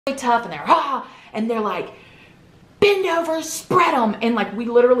tough, and they're like, bend over, spread them. And like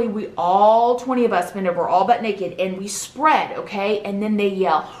we all 20 of us bend over, all but naked, and we spread, okay? And then they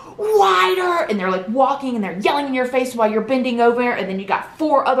yell, wider, and they're like walking and they're yelling in your face while you're bending over, and then you got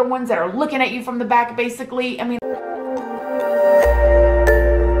 4 other ones that are looking at you from the back, basically. I mean,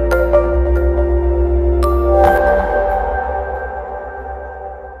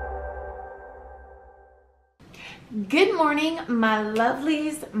 good morning, my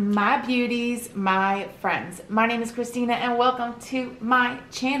lovelies, my beauties, my friends. My name is Christina and welcome to my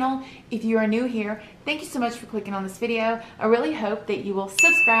channel. If you are new here, thank you so much for clicking on this video. I really hope that you will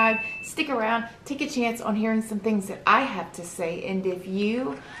subscribe, stick around, take a chance on hearing some things that I have to say. And if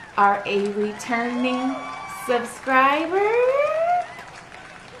you are a returning subscriber,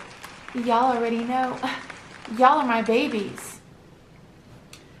 y'all already know, y'all are my babies.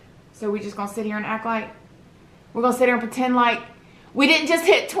 So we just gonna sit here and act like, we're gonna sit here and pretend like we didn't just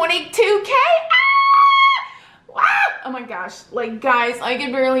hit 22K. Wow! Oh my gosh, like guys, I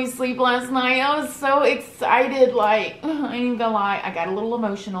could barely sleep last night. I was so excited. Like, I ain't gonna lie, I got a little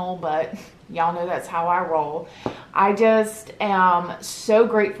emotional, but y'all know that's how I roll. I just am so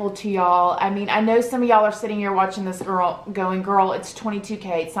grateful to y'all. I mean, I know some of y'all are sitting here watching this girl going, girl, it's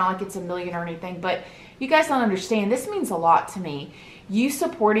 22K. It's not like it's a million or anything, but you guys don't understand. This means a lot to me. You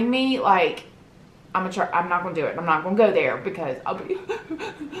supporting me, like, I'm not gonna do it. I'm not gonna go there because I'll be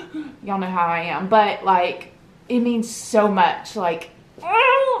y'all know how I am, but like it means so much. Like,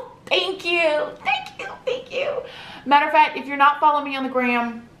 oh, thank you. Matter of fact, if you're not following me on the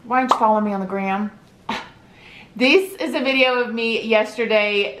gram, why don't you follow me on the gram? This is a video of me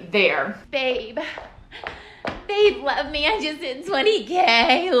yesterday there. Babe, love me. I just hit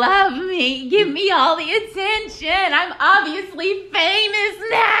 20K. Love me. Give me all the attention. I'm obviously famous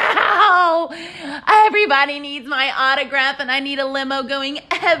now. Everybody needs my autograph and I need a limo going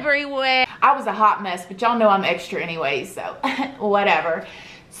everywhere. I was a hot mess, but y'all know I'm extra anyway, so whatever.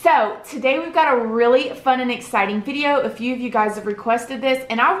 So today we've got a really fun and exciting video. A few of you guys have requested this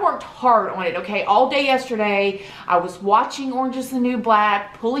and I worked hard on it, okay? All day yesterday, I was watching Orange is the New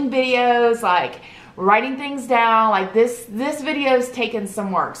Black, pulling videos, like writing things down. Like this video's taken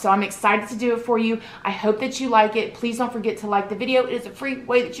some work, so I'm excited to do it for you. I hope that you like it. Please don't forget to like the video. It is a free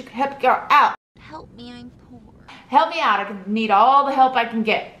way that you can help girl out. Help me, I'm poor. Help me out. I need all the help I can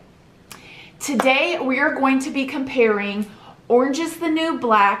get. Today we are going to be comparing Orange is the New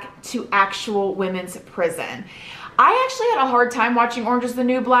Black to actual women's prison. I actually had a hard time watching Orange is the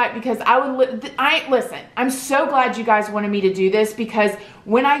New Black because listen, I'm so glad you guys wanted me to do this because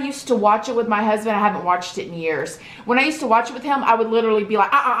when I used to watch it with my husband, I haven't watched it in years. When I used to watch it with him, I would literally be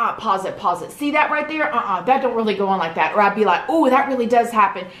like, pause it. See that right there? That don't really go on like that. Or I'd be like, oh, that really does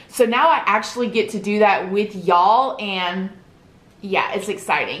happen. So now I actually get to do that with y'all, and yeah, it's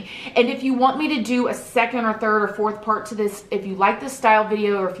exciting. And if you want me to do a second or third or fourth part to this, if you like this style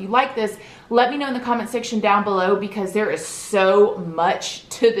video or if you like this, let me know in the comment section down below because there is so much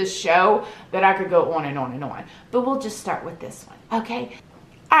to this show that I could go on and on and on. But we'll just start with this one, okay?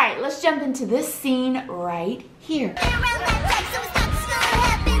 All right, let's jump into this scene right here.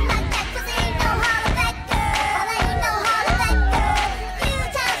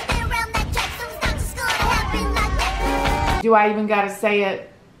 Do I even gotta say it?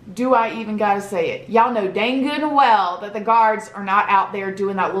 Do I even gotta say it? Y'all know dang good and well that the guards are not out there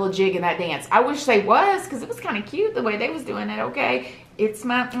doing that little jig and that dance. I wish they was, because it was kind of cute the way they was doing it, okay? It's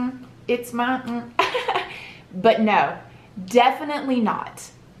my, But no, definitely not.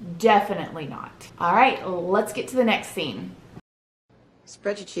 Definitely not. All right, let's get to the next scene.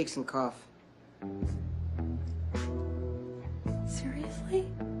 Spread your cheeks and cough. Seriously?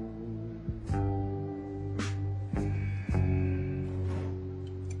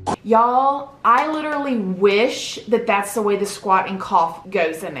 Y'all, I literally wish that that's the way the squat and cough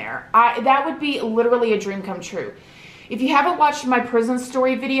goes in there. That would be literally a dream come true. If you haven't watched my prison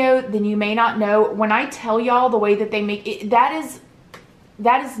story video, then you may not know. When I tell y'all the way that they make it, that is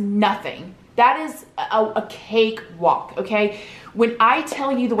nothing. That is a cakewalk, okay? When I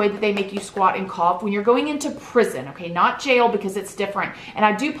tell you the way that they make you squat and cough, when you're going into prison, okay, not jail because it's different. And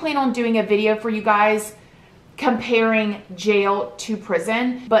I do plan on doing a video for you guys comparing jail to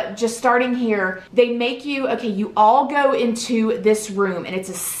prison, but just starting here, they make you, okay, you all go into this room and it's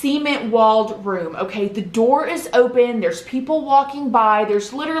a cement walled room, okay? The door is open, there's people walking by,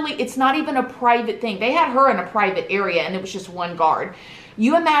 there's literally, it's not even a private thing. They had her in a private area and it was just one guard.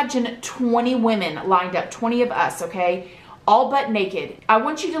 You imagine 20 women lined up, 20 of us, okay? all butt naked. I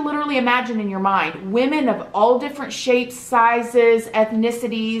want you to literally imagine in your mind, women of all different shapes, sizes,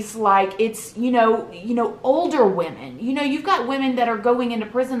 ethnicities, like it's, you know, older women. You know, you've got women that are going into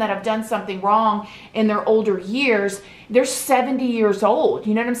prison that have done something wrong in their older years. They're 70 years old.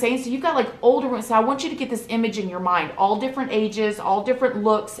 You know what I'm saying? So you've got like older women. So I want you to get this image in your mind, all different ages, all different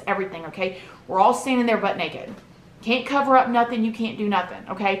looks, everything, okay? We're all standing there butt naked. Can't cover up nothing. You can't do nothing,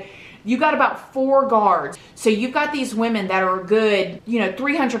 okay? You got about 4 guards. So you've got these women that are good, you know,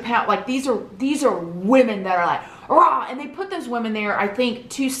 300 pounds. Like these are women that are like, rah, and they put those women there, I think,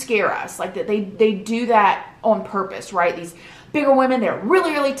 to scare us. Like that they do that on purpose, right? These bigger women, they're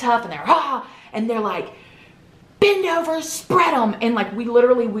really, really tough, and they're and they're like, bend over, spread them. And like we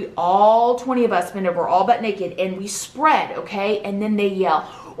all 20 of us bend over, all but naked, and we spread, okay? And then they yell,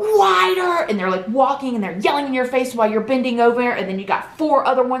 wider, and they're like walking and they're yelling in your face while you're bending over, and then you got 4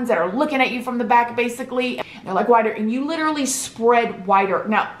 other ones that are looking at you from the back basically, and they're like wider, and you literally spread wider.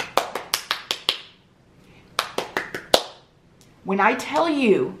 Now, when I tell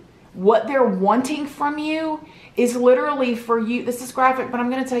you what they're wanting from you is literally for you, this is graphic, but I'm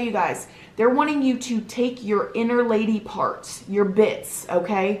going to tell you guys, they're wanting you to take your inner lady parts, your bits,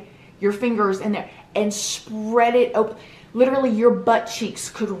 okay, your fingers in there, and spread it open. Literally, your butt cheeks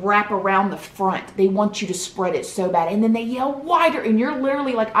could wrap around the front. They want you to spread it so bad. And then they yell wider. And you're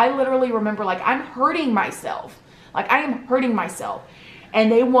literally like, I literally remember like, I'm hurting myself. Like, I am hurting myself. And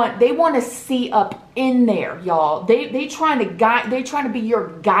they want to see up in there, y'all. They trying to be your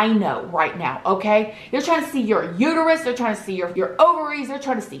gyno right now, okay? They're trying to see your uterus. They're trying to see your ovaries. They're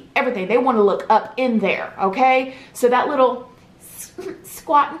trying to see everything. They want to look up in there, okay? So that little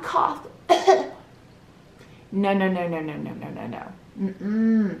squat and cough. No.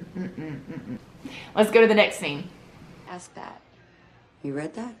 Let's go to the next scene. Ask that. You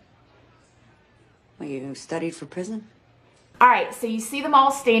read that? Well, you studied for prison? All right, so you see them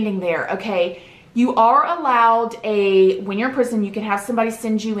all standing there, okay? You are allowed when you're in prison, you can have somebody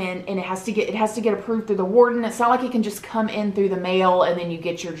send you in, and it has to get approved through the warden. It's not like it can just come in through the mail and then you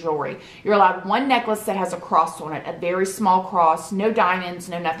get your jewelry. You're allowed 1 necklace that has a cross on it, a very small cross, no diamonds,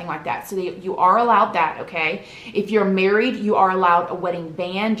 no nothing like that. So you are allowed that, okay? If you're married, you are allowed a wedding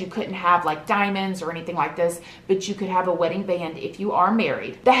band. You couldn't have like diamonds or anything like this, but you could have a wedding band if you are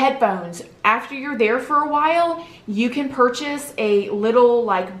married. The headphones, after you're there for a while, you can purchase a little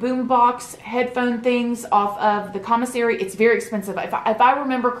like boombox headphone things off of the commissary. It's very expensive. If I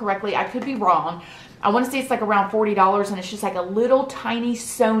remember correctly, I could be wrong. I want to say it's like around $40, and it's just like a little tiny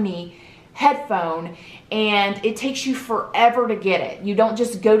Sony headphone, and it takes you forever to get it. You don't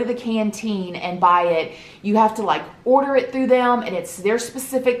just go to the canteen and buy it. You have to like order it through them, and it's their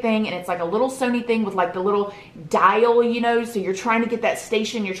specific thing, and it's like a little Sony thing with like the little dial, you know, so you're trying to get that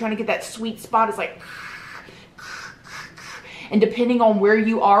station, you're trying to get that sweet spot. It's like, and depending on where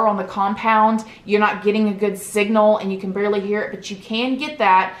you are on the compound, you're not getting a good signal and you can barely hear it, but you can get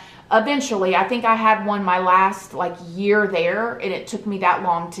that eventually. I think I had one my last like year there, and it took me that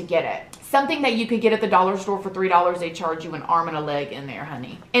long to get it. Something that you could get at the dollar store for $3, they charge you an arm and a leg in there,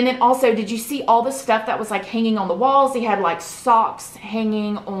 honey. And then also, did you see all the stuff that was like hanging on the walls? They had like socks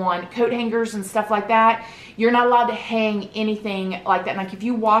hanging on coat hangers and stuff like that. You're not allowed to hang anything like that. Like if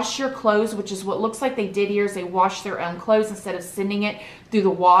you wash your clothes, which is what looks like they did here, is they washed their own clothes instead of sending it through the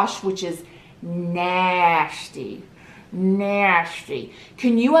wash, which is nasty, nasty.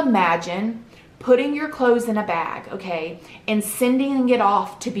 Can you imagine putting your clothes in a bag, okay, and sending it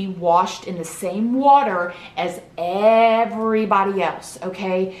off to be washed in the same water as everybody else,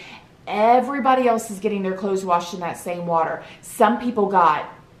 okay? Everybody else is getting their clothes washed in that same water. Some people got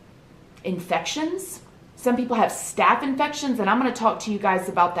infections. Some people have staph infections, and I'm going to talk to you guys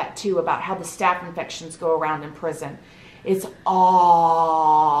about that too, about how the staph infections go around in prison. It's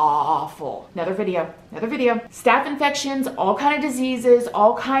awful. Another video. Staph infections, all kind of diseases,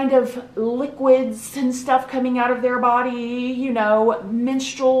 all kind of liquids and stuff coming out of their body, you know,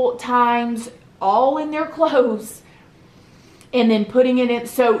 menstrual times, all in their clothes, and then putting it in.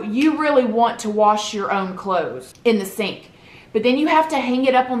 So you really want to wash your own clothes in the sink. But then you have to hang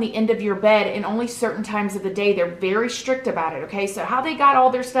it up on the end of your bed, and only certain times of the day. They're very strict about it, okay? So how they got all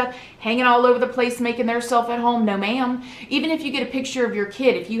their stuff hanging all over the place, making their stuff at home? No, ma'am. Even if you get a picture of your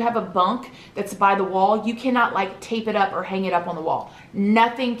kid, if you have a bunk that's by the wall, you cannot like tape it up or hang it up on the wall.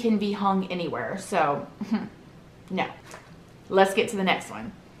 Nothing can be hung anywhere. So, no. Let's get to the next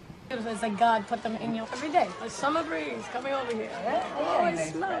one. It's like God put them in you every day. A summer breeze coming over here. Oh, I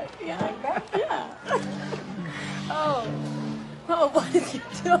smell it. Yeah. Oh. Oh, what did you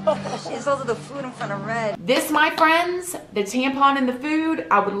do? She's also the food in front of Red. This, my friends, the tampon in the food,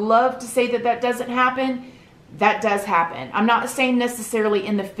 I would love to say that that doesn't happen. That does happen. I'm not saying necessarily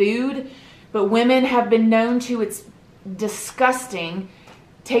in the food, but women have been known to, it's disgusting,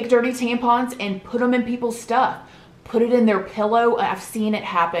 take dirty tampons and put them in people's stuff. Put it in their pillow. I've seen it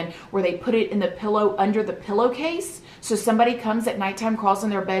happen where they put it in the pillow under the pillowcase. So somebody comes at nighttime, crawls in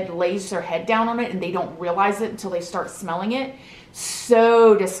their bed, lays their head down on it, and they don't realize it until they start smelling it.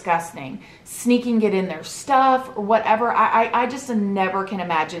 So disgusting. Sneaking it in their stuff or whatever. I just never can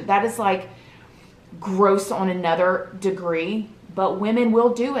imagine. That is like gross on another degree, but women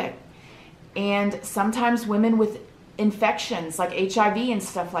will do it. And sometimes women with infections like HIV and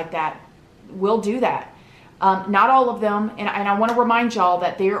stuff like that will do that. Not all of them, and I want to remind y'all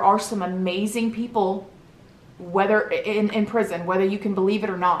that there are some amazing people, whether in prison, whether you can believe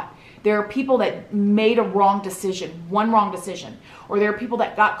it or not. There are people that made a wrong decision, one wrong decision, or there are people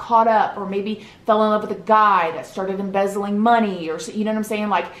that got caught up or maybe fell in love with a guy that started embezzling money, or you know what I'm saying,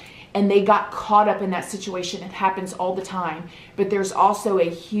 like, and they got caught up in that situation. It happens all the time. But there's also a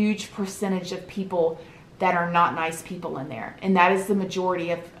huge percentage of people that are not nice people in there. And that is the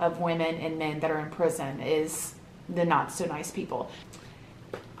majority of women and men that are in prison, is the not so nice people.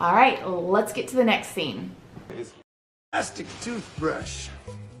 All right, let's get to the next scene. Plastic toothbrush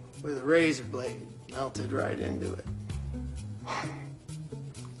with a razor blade melted right into it.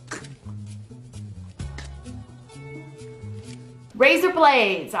 Razor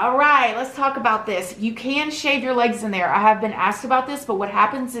blades. All right, let's talk about this. You can shave your legs in there. I have been asked about this, but what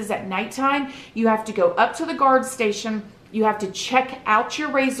happens is at nighttime, you have to go up to the guard station. You have to check out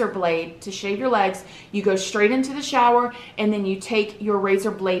your razor blade to shave your legs. You go straight into the shower, and then you take your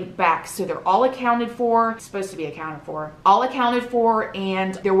razor blade back. So they're all accounted for, supposed to be accounted for, all accounted for,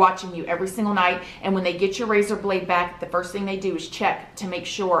 and they're watching you every single night. And when they get your razor blade back, the first thing they do is check to make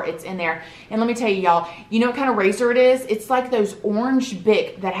sure it's in there. And let me tell you, y'all, you know what kind of razor it is? It's like those orange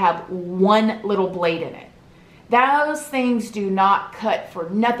Bic that have one little blade in it. Those things do not cut for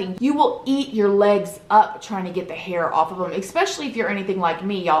nothing. You will eat your legs up trying to get the hair off of them, especially if you're anything like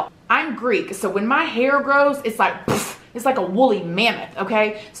me, y'all. I'm Greek, so when my hair grows, it's like, poof, it's like a woolly mammoth,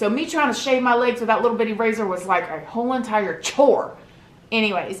 okay? So me trying to shave my legs with that little bitty razor was like a whole entire chore.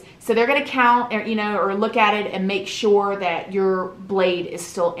 Anyways, so they're gonna count, or, you know, or look at it and make sure that your blade is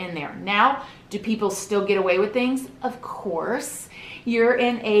still in there. Now, do people still get away with things? Of course. You're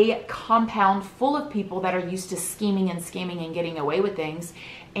in a compound full of people that are used to scheming and scamming and getting away with things.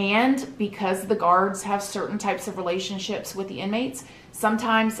 And because the guards have certain types of relationships with the inmates,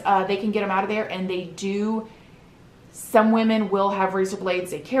 sometimes they can get them out of there, and they do. Some women will have razor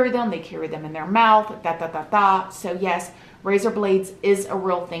blades. They carry them in their mouth, So yes, razor blades is a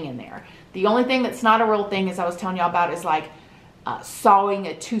real thing in there. The only thing that's not a real thing, as I was telling y'all about, is like sawing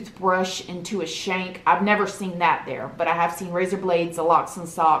a toothbrush into a shank. I've never seen that there, but I have seen razor blades, the locks and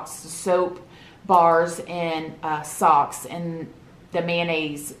socks, soap bars, and socks, and the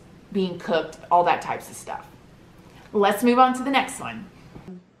mayonnaise being cooked, all that types of stuff. Let's move on to the next one.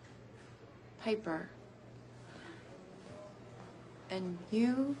 Piper. And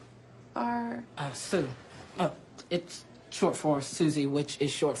you are? Sue. It's short for Susie, which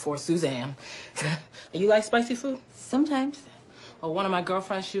is short for Suzanne. You like spicy food? Sometimes. Well, one of my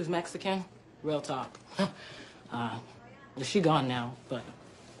girlfriends, she was Mexican. Real talk. She gone now, but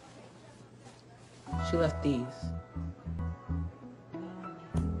she left these.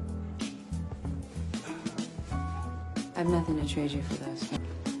 I have nothing to trade you for this.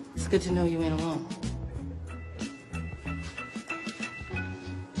 It's good to know you ain't alone.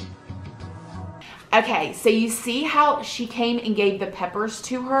 Okay, so you see how she came and gave the peppers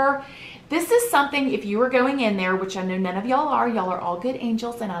to her? This is something, if you were going in there, which I know none of y'all are all good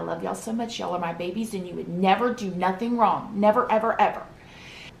angels, and I love y'all so much. Y'all are my babies, and you would never do nothing wrong. Never, ever, ever.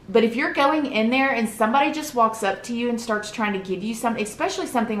 But if you're going in there and somebody just walks up to you and starts trying to give you something, especially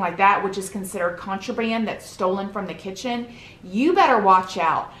something like that, which is considered contraband that's stolen from the kitchen, you better watch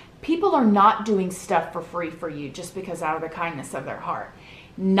out. People are not doing stuff for free for you just because out of the kindness of their heart.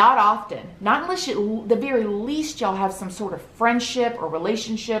 Not often. Not unless at the very least y'all have some sort of friendship or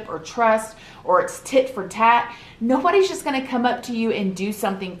relationship or trust, or it's tit for tat. Nobody's just going to come up to you and do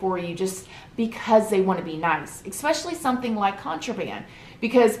something for you just because they want to be nice, especially something like contraband.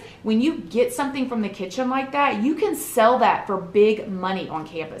 Because when you get something from the kitchen like that, you can sell that for big money on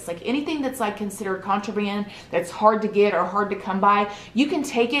campus. Like anything that's like considered contraband, that's hard to get or hard to come by, you can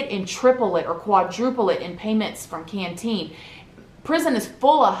take it and triple it or quadruple it in payments from canteen. Prison is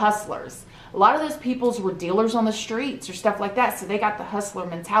full of hustlers. A lot of those peoples were dealers on the streets or stuff like that, so they got the hustler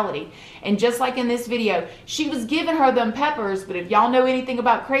mentality. And just like in this video, she was giving her them peppers, but if y'all know anything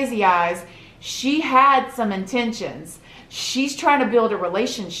about Crazy Eyes, she had some intentions. She's trying to build a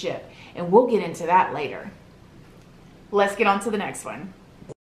relationship, and we'll get into that later. Let's get on to the next one.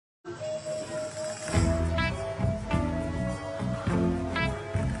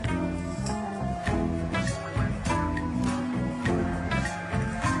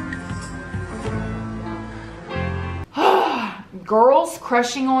 Girls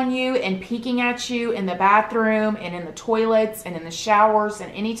crushing on you and peeking at you in the bathroom and in the toilets and in the showers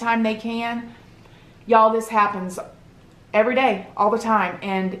and anytime they can. Y'all, this happens every day, all the time,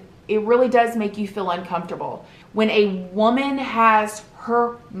 and it really does make you feel uncomfortable. When a woman has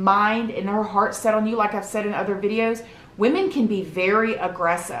her mind and her heart set on you, like I've said in other videos, women can be very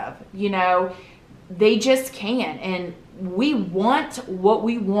aggressive. You know, they just can. And we want what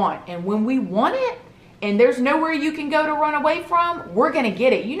we want. And when we want it, and there's nowhere you can go to run away from, we're going to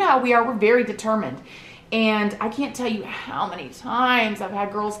get it. You know how we are. We're very determined. And I can't tell you how many times I've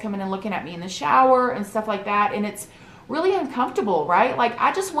had girls coming and looking at me in the shower and stuff like that. And it's really uncomfortable, right? Like,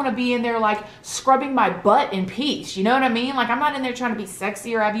 I just want to be in there, like, scrubbing my butt in peace. You know what I mean? Like, I'm not in there trying to be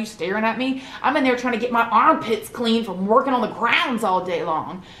sexy or have you staring at me. I'm in there trying to get my armpits clean from working on the grounds all day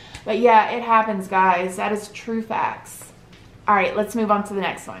long. But yeah, it happens, guys. That is true facts. All right, let's move on to the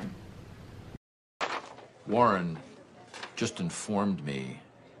next one. Warren just informed me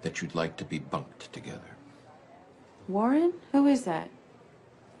that you'd like to be bunked together. Warren? Who is that?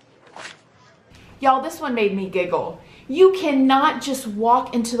 Y'all, this one made me giggle. You cannot just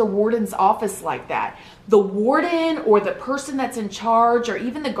walk into the warden's office like that. The warden or the person that's in charge or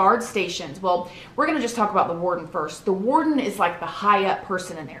even the guard stations. Well, we're going to just talk about the warden first. The warden is like the high up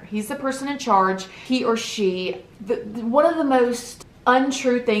person in there. He's the person in charge. He or she. One of the most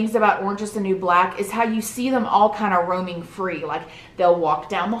untrue things about Orange is the New Black is how you see them all kind of roaming free. Like, they'll walk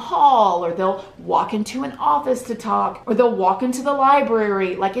down the hall, or they'll walk into an office to talk, or they'll walk into the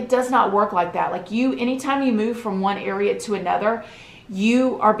library. Like, it does not work like that. Like, anytime you move from one area to another,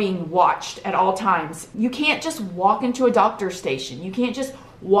 you are being watched at all times. You can't just walk into a doctor's station. You can't just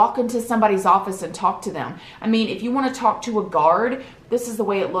walk into somebody's office and talk to them. I mean, if you want to talk to a guard, this is the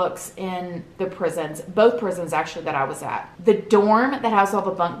way it looks in the prisons, both prisons actually that I was at. The dorm that has all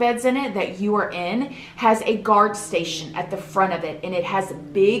the bunk beds in it that you are in has a guard station at the front of it, and it has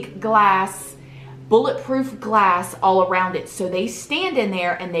big glass, bulletproof glass all around it. So they stand in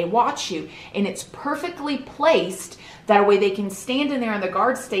there and they watch you, and it's perfectly placed. That way they can stand in there in the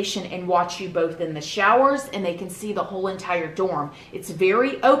guard station and watch you both in the showers, and they can see the whole entire dorm. It's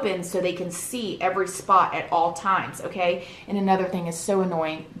very open so they can see every spot at all times, okay? And another thing is so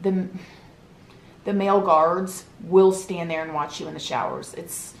annoying. The male guards will stand there and watch you in the showers.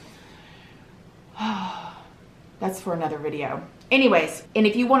 It's... that's for another video. Anyways, and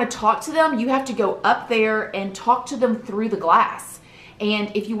if you want to talk to them, you have to go up there and talk to them through the glass.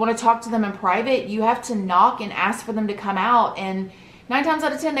 And if you want to talk to them in private, you have to knock and ask for them to come out. And 9 times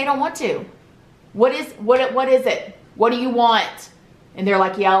out of 10, they don't want to. What is it? What do you want? And they're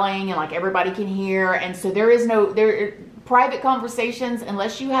like yelling, and like everybody can hear. And so there is no private conversations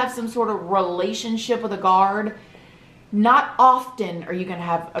unless you have some sort of relationship with a guard. Not often are you going to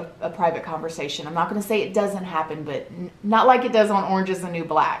have a private conversation. I'm not going to say it doesn't happen, but not like it does on Orange is the New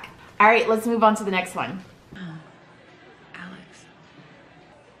Black. All right, let's move on to the next one.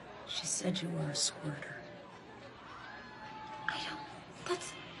 She said you were a squirter.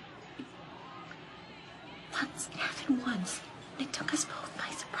 That's... Once. It happened once. It took us both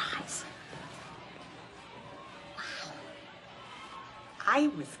by surprise. Wow. I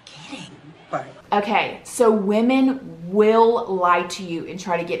was kidding, but... Okay, so women will lie to you and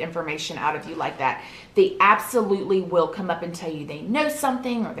try to get information out of you like that. They absolutely will come up and tell you they know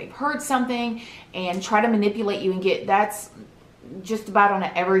something or they've heard something and try to manipulate you and get... That's just about on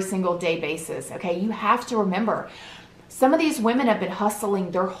an every single day basis, okay? You have to remember, some of these women have been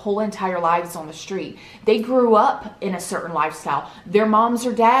hustling their whole entire lives on the street. They grew up in a certain lifestyle. Their moms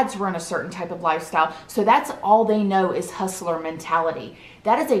or dads were in a certain type of lifestyle. So that's all they know is hustler mentality.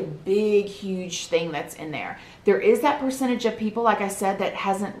 That is a big, huge thing that's in there. There is that percentage of people, like I said, that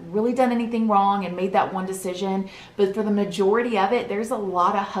hasn't really done anything wrong and made that one decision. But for the majority of it, there's a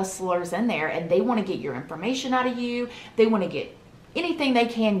lot of hustlers in there, and they want to get your information out of you. They want to get anything they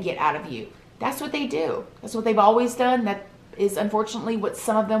can get out of you. That's what they do. That's what they've always done. That is unfortunately what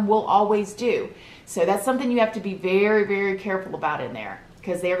some of them will always do. So that's something you have to be very, very careful about in there,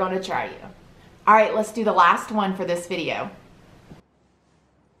 because they're going to try you. All right, let's do the last one for this video.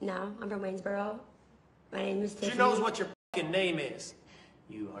 No, I'm from Waynesboro. My name is Tiffany. She knows what your fucking name is.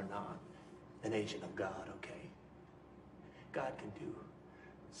 You are not an agent of God, okay? God can do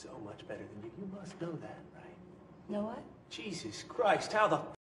so much better than you. You must know that, right? Know what? Jesus Christ, how the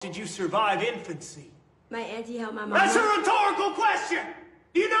did you survive infancy? My auntie helped my mom. That's a rhetorical question!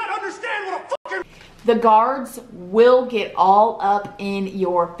 Do you not understand what a fucking... The guards will get all up in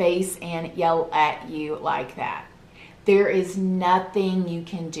your face and yell at you like that. There is nothing you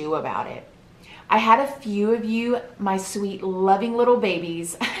can do about it. I had a few of you, my sweet, loving little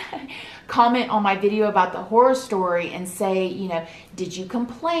babies, comment on my video about the horror story and say, you know, did you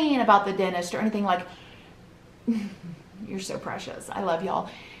complain about the dentist or anything? Like, you're so precious. I love y'all.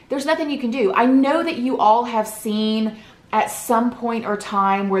 There's nothing you can do. I know that you all have seen at some point or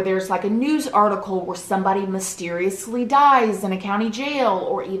time where there's like a news article where somebody mysteriously dies in a county jail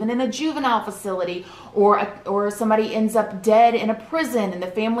or even in a juvenile facility, or somebody ends up dead in a prison and the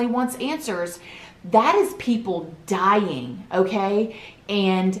family wants answers. That is people dying, okay?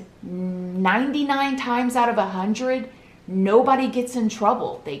 And 99 times out of 100, nobody gets in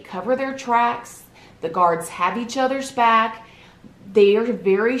trouble. They cover their tracks. The guards have each other's back. They are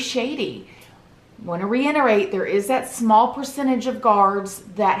very shady. I want to reiterate, there is that small percentage of guards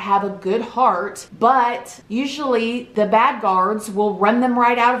that have a good heart, but usually the bad guards will run them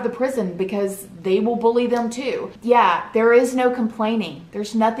right out of the prison because they will bully them too. Yeah, there is no complaining.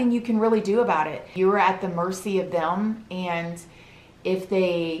 There's nothing you can really do about it. You're at the mercy of them, and if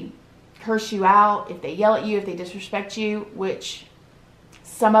they curse you out, if they yell at you, if they disrespect you, which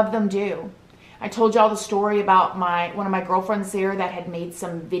some of them do. I told y'all the story about one of my girlfriends there that had made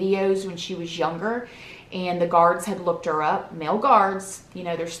some videos when she was younger, and the guards had looked her up, male guards, you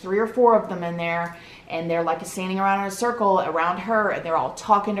know, there's 3 or 4 of them in there, and they're like standing around in a circle around her, and they're all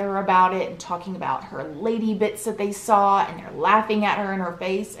talking to her about it and talking about her lady bits that they saw, and they're laughing at her in her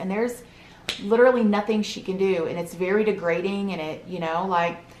face, and there's literally nothing she can do, and it's very degrading, and it, you know,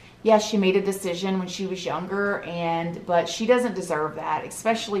 like, yes, she made a decision when she was younger, but she doesn't deserve that,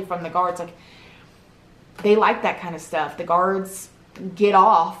 especially from the guards. Like, they like that kind of stuff. The guards get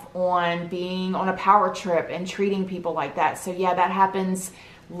off on being on a power trip and treating people like that. So yeah, that happens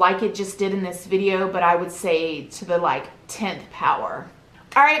like it just did in this video, but I would say to the like 10th power.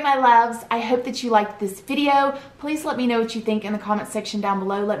 All right, my loves, I hope that you liked this video. Please let me know what you think in the comment section down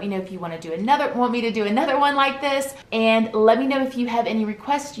below. Let me know if you want me to do another one like this, and let me know if you have any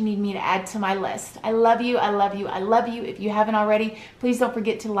requests you need me to add to my list. I love you, I love you, I love you. If you haven't already, please don't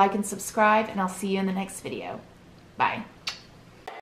forget to like and subscribe, and I'll see you in the next video. Bye.